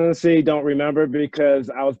 I honestly don't remember because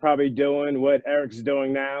I was probably doing what Eric's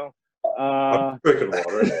doing now. I'm drinking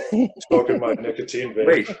water, smoking my nicotine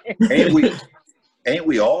vape. Wait, ain't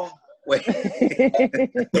we all? Wait.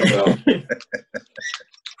 Well,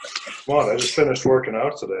 come on, I just finished working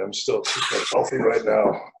out today. I'm still healthy right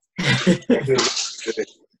now.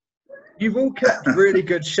 You've all kept really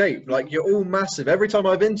good shape. Like, you're all massive. Every time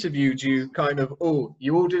I've interviewed you,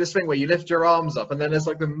 you all do this thing where you lift your arms up and then there's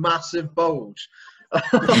like a massive bulge.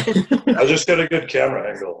 I just get a good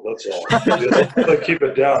camera angle, that's all. If I keep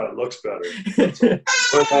it down, it looks better. That's all.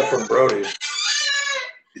 Learned that from Brody.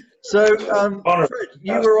 So, Fred,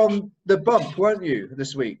 you were on the bump, weren't you,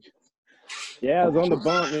 this week? Yeah, I was on the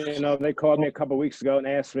bump. You know, they called me a couple of weeks ago and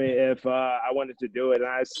asked me if I wanted to do it, and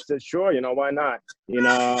I said, sure. You know, why not? You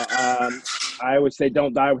know, I always say,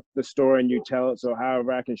 don't die with the story and you tell it. So,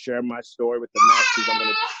 however, I can share my story with the matches I'm going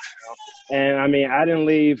to do. And I mean, I didn't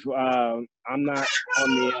leave. I'm not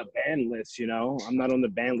on the ban list. You know, I'm not on the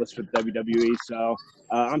ban list for WWE. So,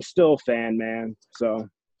 I'm still a fan, man. So.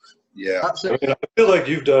 Yeah. I mean, I feel like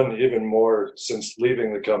you've done even more since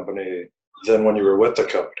leaving the company than when you were with the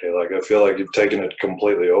company. Like, I feel like you've taken it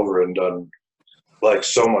completely over and done like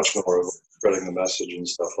so much more of spreading the message and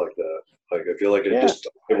stuff like that. Like, I feel like I'm just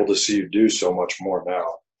able to see you do so much more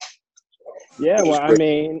now. Yeah, well, I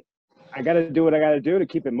mean, I got to do what I got to do to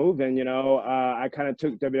keep it moving. You know, I kind of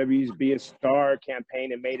took WWE's Be a Star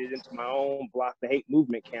campaign and made it into my own Block the Hate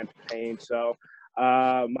movement campaign. So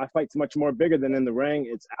my fight's much more bigger than in the ring.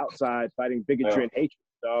 It's outside fighting bigotry and hatred.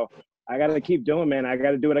 So I got to keep doing, man. I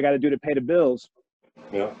got to do what I got to do to pay the bills.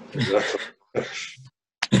 Yeah, exactly.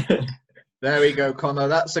 There we go, Connor.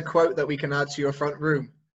 That's a quote that we can add to your front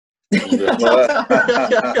room. Up there. That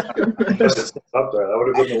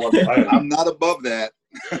would have been the one. I'm not above that.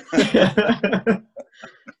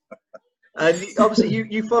 And obviously,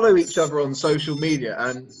 you follow each other on social media,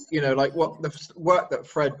 and you know, like what the work that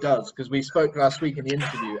Fred does. Because we spoke last week in the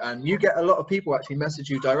interview, and you get a lot of people actually message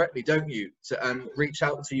you directly, don't you, and reach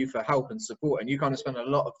out to you for help and support. And you kind of spend a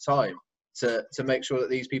lot of time to make sure that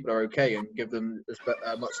these people are okay and give them as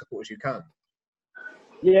much support as you can.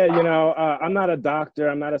 Yeah, you know, I'm not a doctor,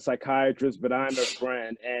 I'm not a psychiatrist, but I'm a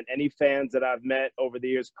friend. And any fans that I've met over the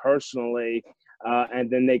years personally, and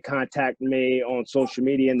then they contact me on social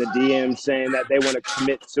media in the DM saying that they want to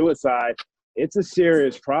commit suicide, it's a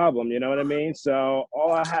serious problem, you know what I mean? So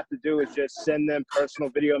all I have to do is just send them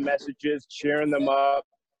personal video messages, cheering them up.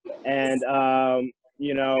 And,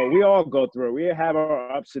 you know, we all go through it. We have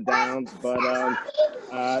our ups and downs, but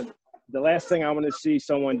the last thing I want to see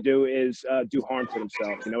someone do is do harm to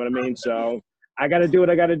themselves. You know what I mean? So I got to do what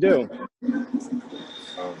I got to do.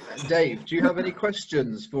 Dave, do you have any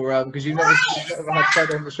questions for because you've never had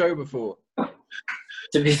Fred on the show before?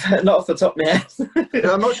 To be fair, not off the top of my head.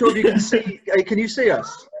 I'm not sure if you can see. Can you see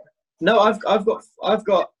us? No, I've got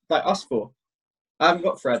like us four. I haven't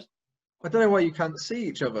got Fred. I don't know why you can't see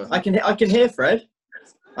each other. I can hear Fred.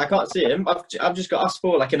 I can't see him. I've just got us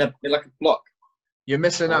four like in a block. You're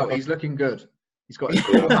missing out. He's looking good. He's got.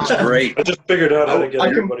 That's great. I just figured out how to get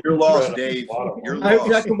everybody. You're lost, Dave. You're lost.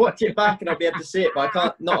 Hopefully, I can watch it back and I'll be able to see it, but I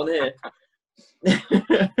can't. Not on here.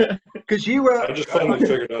 Because you were. I just finally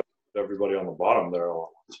figured out everybody on the bottom there.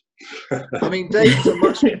 I mean, Dave's a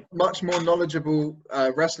much more knowledgeable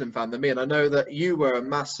wrestling fan than me, and I know that you were a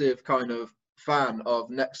massive kind of fan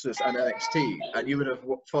of Nexus and NXT, and you would have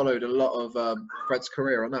followed a lot of Fred's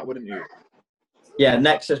career on that, wouldn't you? Yeah,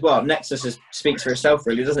 Nexus. Well, Nexus speaks for itself,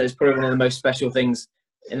 really, doesn't it? It's probably one of the most special things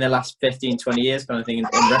in the last 15, 20 years, kind of thing in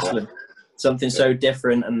wrestling. something so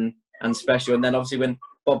different and special. And then obviously when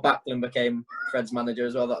Bob Backlund became Fred's manager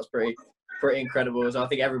as well, that was pretty incredible as well. I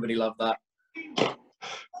think everybody loved that.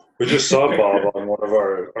 We just saw Bob on one of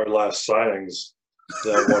our last signings,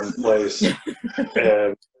 that one place,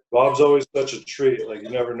 and Bob's always such a treat. Like, you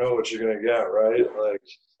never know what you're gonna get, right? Like,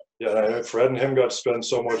 yeah, I know Fred and him got to spend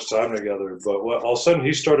so much time together, but all of a sudden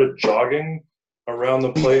he started jogging around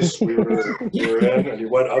the place we were in, and he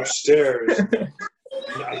went upstairs.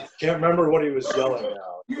 I can't remember what he was yelling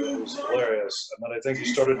now. It was hilarious. And then I think he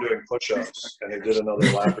started doing push-ups, and he did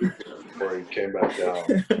another lap before he came back down.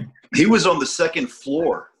 He was on the second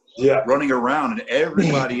floor, yeah, running around, and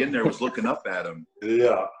everybody in there was looking up at him.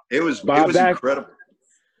 Yeah, it was incredible.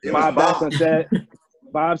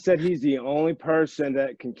 Bob said he's the only person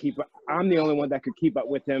that can keep up. I'm the only one that could keep up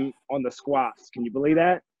with him on the squats. Can you believe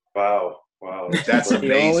that? Wow, that's amazing.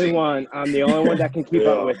 The only one. I'm the only one that can keep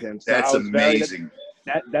up with him. So that's amazing.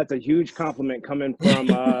 That's a huge compliment coming from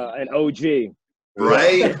an OG.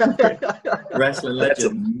 Right? Wrestling legend. That's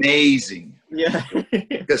amazing. Yeah.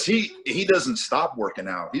 Because he doesn't stop working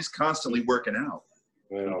out. He's constantly working out.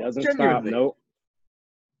 Yeah. He doesn't stop. Nope.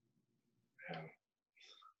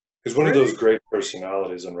 He's one of those great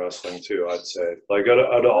personalities in wrestling too, I'd say. Like out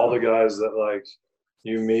of all the guys that like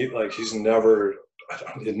you meet, like you'd never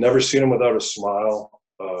seen him without a smile.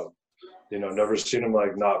 Never seen him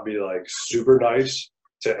like not be like super nice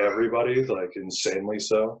to everybody, like insanely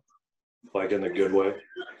so, like in a good way.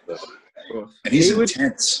 And he's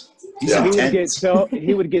intense. He's intense.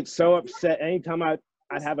 He would get so upset anytime I'd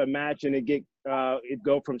have a match and it'd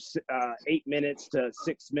go from 8 minutes to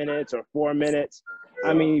 6 minutes or 4 minutes.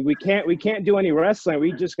 I mean, we can't do any wrestling.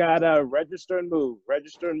 We just gotta register and move.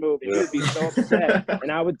 And he would be so upset.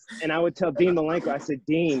 And I would tell Dean Malenko, I said,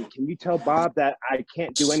 Dean, can you tell Bob that I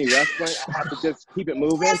can't do any wrestling? I have to just keep it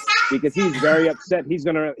moving because he's very upset. He's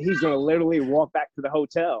gonna literally walk back to the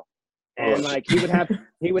hotel. And like he would have to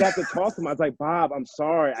talk to him. I was like, Bob, I'm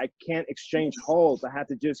sorry, I can't exchange holds. I have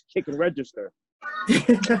to just kick and register.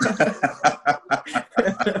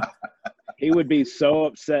 He would be so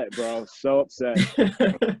upset, bro. So upset.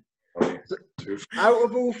 Out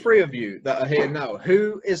of all three of you that are here now,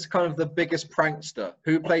 who is kind of the biggest prankster?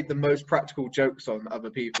 Who played the most practical jokes on other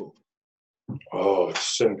people? Oh,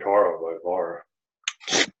 it's Sin Cara by far.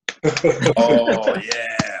 Oh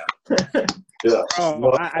yeah. Yeah.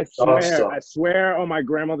 Oh, I swear on my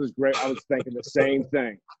grandmother's grave, I was thinking the same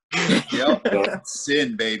thing. Yep.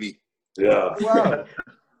 Sin, baby. Yeah. Wow.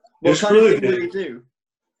 What kind of thing would he do?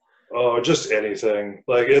 Oh, just anything.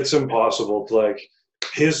 Like, it's impossible to, like,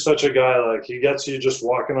 he's such a guy, like, he gets you just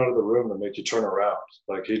walking out of the room to make you turn around.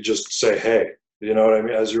 Like, he'd just say, hey, you know what I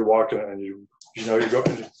mean? As you're walking and you go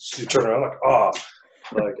and you turn around, like, oh.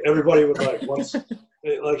 Like, everybody would, like,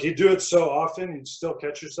 like, he'd do it so often, you'd still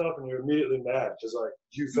catch yourself and you're immediately mad because, like,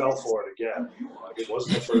 you fell for it again. Like, it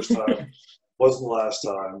wasn't the first time, wasn't the last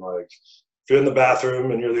time. Like, if you're in the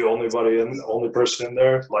bathroom and you're the only person in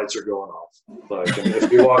there, lights are going off. Like, and if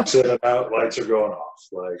he walks in and out, lights are going off.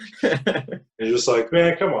 Like, you're just like,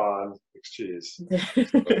 man, come on. Jeez.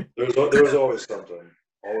 There's always something.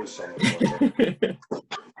 Always something.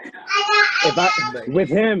 With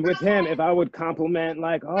him, if I would compliment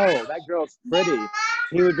like, oh, that girl's pretty,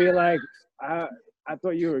 he would be like, I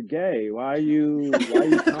thought you were gay. Why are you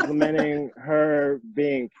complimenting her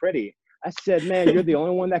being pretty? I said, man, you're the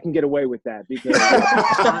only one that can get away with that because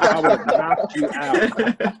I would have knocked you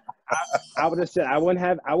out. I would have said I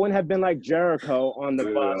wouldn't have been like Jericho on the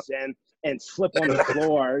bus and slip on the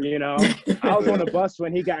floor, you know. I was on the bus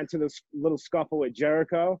when he got into this little scuffle with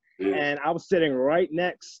Jericho, and I was sitting right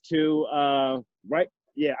next to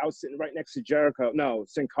Jericho, no,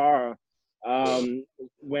 Sin Cara,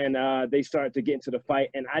 when they started to get into the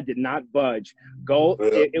fight, and I did not budge.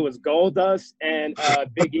 It was Goldust and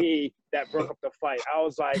Big E that broke up the fight. I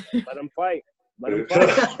was like, let him fight. Let him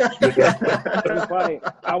fight.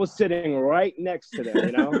 I was sitting right next to them,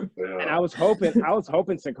 you know, and I was hoping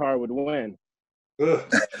Sin Cara would win.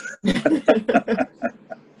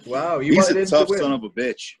 Wow, he's a tough son of a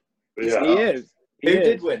bitch. Yeah. He is. Who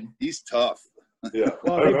did win? He's tough. Yeah.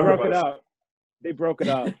 Well, they broke it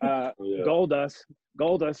up.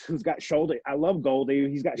 Goldust, who's got shoulder. I love Goldie.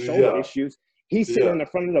 He's got shoulder issues. He's sitting in the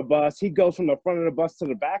front of the bus. He goes from the front of the bus to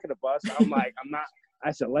the back of the bus. I'm like,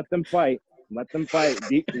 I said, let them fight. Let them fight.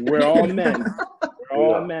 We're all men. We're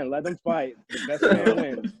all men. Let them fight. The best man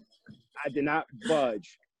wins. I did not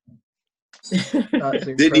budge.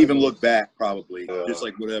 Didn't even look back, probably. Just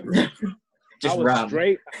like whatever. Just I was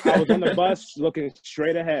straight. I was on the bus looking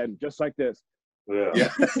straight ahead, just like this. Yeah.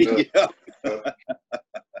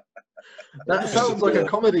 That sounds like a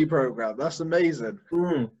comedy program. That's amazing.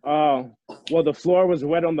 Oh, Well, the floor was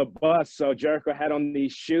wet on the bus, so Jericho had on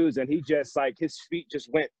these shoes, and he just like his feet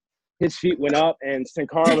went up, and Sin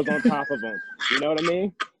Cara was on top of him. You know what I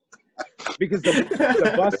mean? Because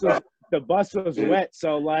the bus was wet,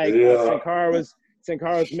 so like Sin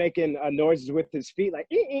Cara was making noises with his feet, like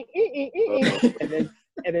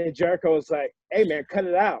and then Jericho was like, "Hey man, cut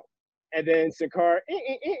it out." And then Sin Cara,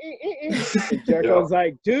 and Jericho was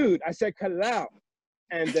like, "Dude, I said cut it out."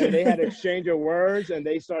 And then they had an exchange of words, and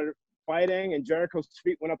they started fighting, and Jericho's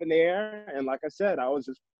feet went up in the air, and like I said, I was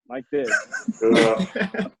just like this. What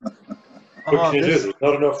can you do? There's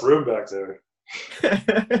not enough room back there.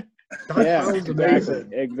 Yeah,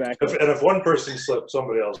 exactly. And if one person slipped,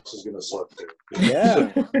 somebody else is going to slip too.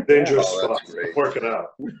 Yeah. Dangerous spot. Work it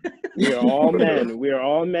out. We are all men. We are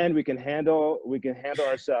all men. We can handle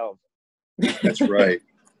ourselves. That's right.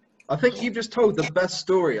 I think you've just told the best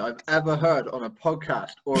story I've ever heard on a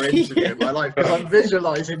podcast or interview in my life, because I'm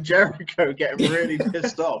visualizing Jericho getting really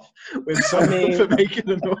pissed off with someone for making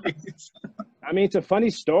a noise. I mean, it's a funny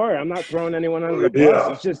story. I'm not throwing anyone under the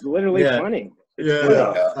bus. It's just literally funny.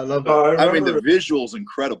 Yeah, I love it. I mean, the visual's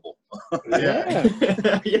incredible. Yeah.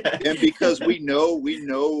 And because we know,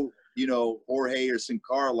 you know, Jorge or Sin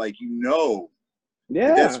Cara, like, you know,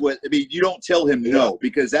 that's what, I mean, you don't tell him no,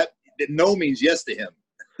 because that no means yes to him.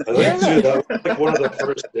 I think too, that was like one of the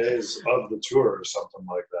first days of the tour or something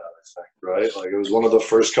like that, I think, right? Like it was one of the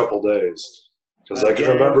first couple days. Because I can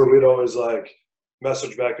remember we'd always like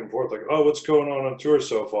message back and forth, like, "Oh, what's going on tour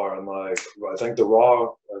so far?" And like, I think the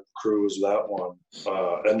Raw crew was that one.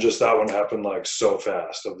 And just that one happened like so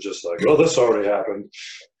fast. I'm just like, "Oh, this already happened."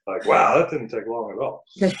 Like, wow, that didn't take long at all.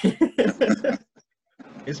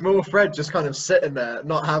 It's more Fred just kind of sitting there,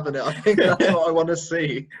 not having it. I think that's what I want to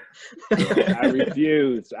see. I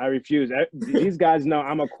refuse. These guys know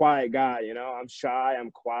I'm a quiet guy, you know. I'm shy,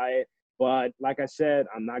 I'm quiet. But like I said,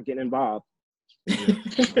 I'm not getting involved.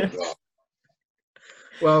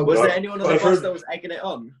 Well, was there anyone on the bus that was egging it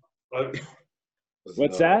on?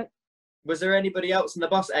 What's that? Was there anybody else in the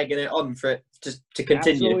bus egging it on for it just to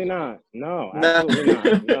continue? Absolutely not. No, absolutely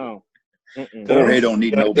not. No. Jorge don't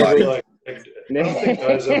need nobody. I don't think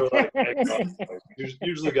guys ever like egged on. Like,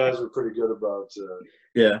 usually guys are pretty good about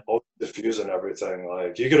diffusing everything.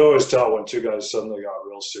 Like you could always tell when two guys suddenly got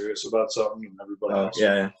real serious about something, and everybody else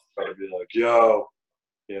got to be like, "Yo,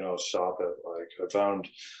 you know, stop it." Like I found,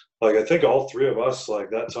 like I think all three of us,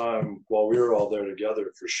 like that time while we were all there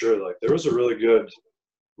together, for sure. Like there was a really good,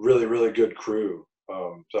 really good crew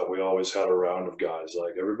that we always had around of guys.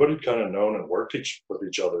 Like everybody kind of known and worked with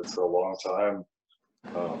each other for a long time.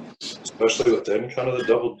 Especially within kind of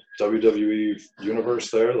the WWE universe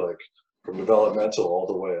there, like from developmental all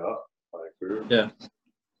the way up. Like we were,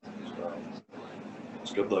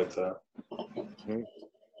 it's good like that.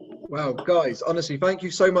 Well, guys, honestly, thank you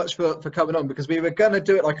so much for coming on, because we were going to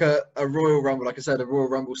do it like a Royal Rumble, like I said, a Royal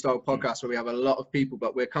Rumble style podcast where we have a lot of people,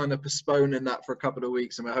 but we're kind of postponing that for a couple of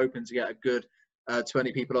weeks, and we're hoping to get a good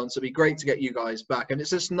 20 people on. So it'd be great to get you guys back. And it's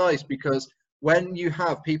just nice because when you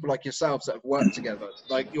have people like yourselves that have worked together,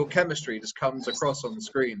 like your chemistry just comes across on the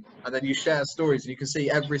screen, and then you share stories and you can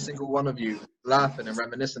see every single one of you laughing and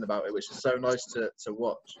reminiscing about it, which is so nice to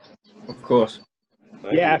watch. Of course.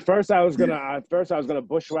 Yeah, at first I was gonna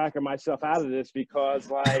bushwhacker myself out of this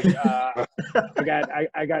because like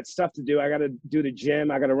I got stuff to do. I gotta do the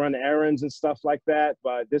gym, I gotta run errands and stuff like that,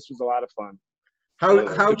 but this was a lot of fun. How do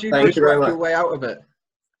you bushwhack your way out of it?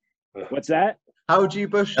 What's that? How do you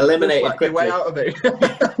eliminate it your way out of it?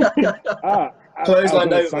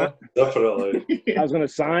 Clothesline over. Definitely. I was gonna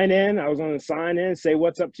sign in, say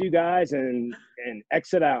what's up to you guys, and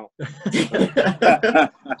exit out.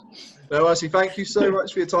 No, Archie, thank you so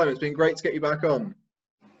much for your time. It's been great to get you back on.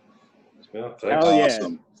 Yeah, thanks.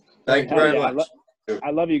 Awesome. Thank you very much.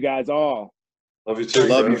 I love you guys all. Love you too. I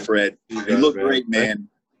love you, Fred. You look great, man.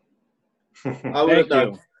 I would have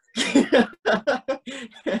done.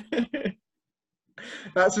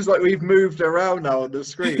 That's just like we've moved around now on the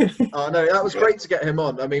screen. No, that was great to get him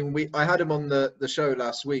on. I mean, I had him on the show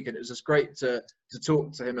last week, and it was just great to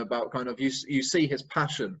talk to him about kind of you see his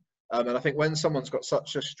passion. And I think when someone's got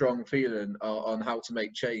such a strong feeling on how to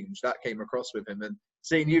make change, that came across with him. And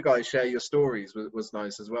seeing you guys share your stories was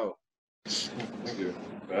nice as well. Thank you.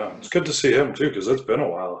 Yeah, it's good to see him too, because it's been a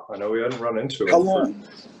while. I know we hadn't run into him. How long?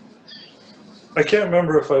 I can't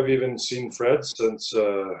remember if I've even seen Fred since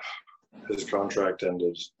his contract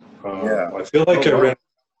ended. I feel like I ran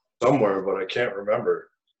somewhere, but I can't remember.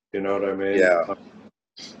 You know what I mean? Yeah.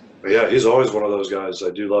 But yeah, he's always one of those guys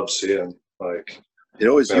I do love seeing. Like he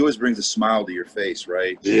always brings a smile to your face,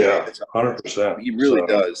 right? Yeah, 100%. He really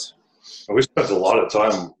does. And we spent a lot of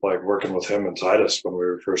time like working with him and Titus when we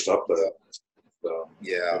were first up there. So,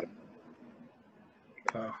 Yeah.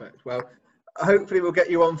 Perfect. Well, hopefully we'll get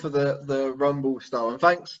you on for the Rumble style. And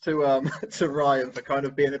thanks to to Ryan for kind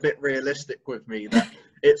of being a bit realistic with me that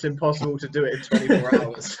it's impossible to do it in 24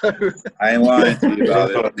 hours. So I ain't lying to you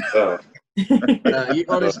about it. you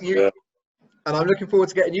honestly, and I'm looking forward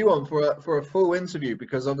to getting you on for a full interview,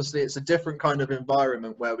 because obviously it's a different kind of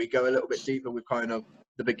environment where we go a little bit deeper with kind of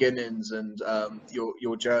the beginnings and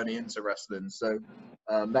your journey into wrestling. So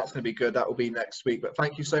that's going to be good. That will be next week. But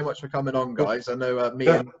thank you so much for coming on, guys. I know me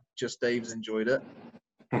and Just Dave's enjoyed it.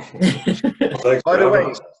 By the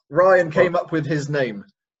way, Ryan came up with his name.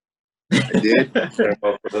 I did. Came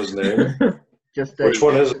up with his name. Just Dave. Which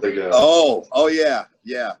one is it again? Oh yeah.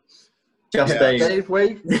 Just Dave. Dave,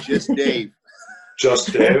 wait. Just Dave.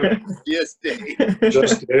 Just Dave. Just Dave.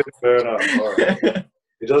 Just Dave. Fair enough. All right.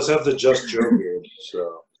 He does have the Just Joe beard,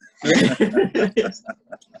 so.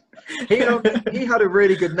 He had a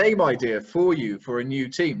really good name idea for you for a new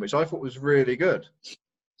team, which I thought was really good.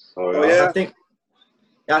 Oh yeah. I think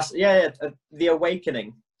that's the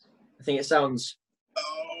Awakening. I think it sounds.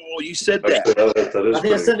 Oh, you said that. Actually, that is I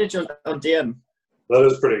think I pretty, sent it on DM. that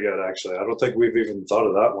is pretty good, actually. I don't think we've even thought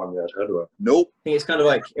of that one yet, have we? Nope. I think it's kind of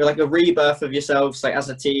like a rebirth of yourselves, like as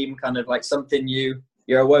a team, kind of like something new.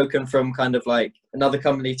 You're awoken from kind of like another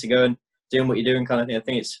company to go and doing what you're doing, kind of thing. I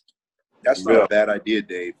think it's. That's not a bad idea,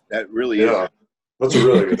 Dave. That really is. That's a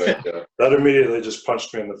really good idea. That immediately just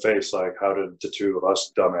punched me in the face. Like, how did the two of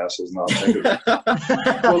us dumbasses not think of it?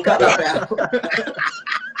 We'll cut that out.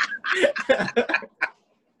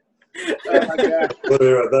 Oh my God.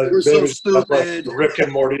 We're so stupid. Like Rick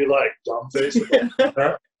and Morty, like dumb face.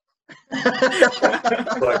 Huh?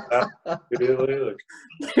 Like that immediately.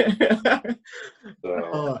 Like,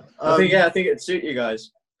 so. I think it'd suit you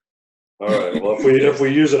guys. All right. Well, if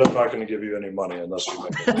we use it, I'm not going to give you any money unless you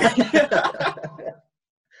make it.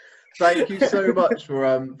 Thank you so much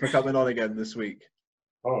for coming on again this week.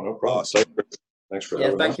 Oh, no problem. Awesome. Thanks for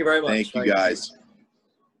having Thank us. you very much. Thank you, guys.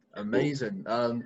 Amazing.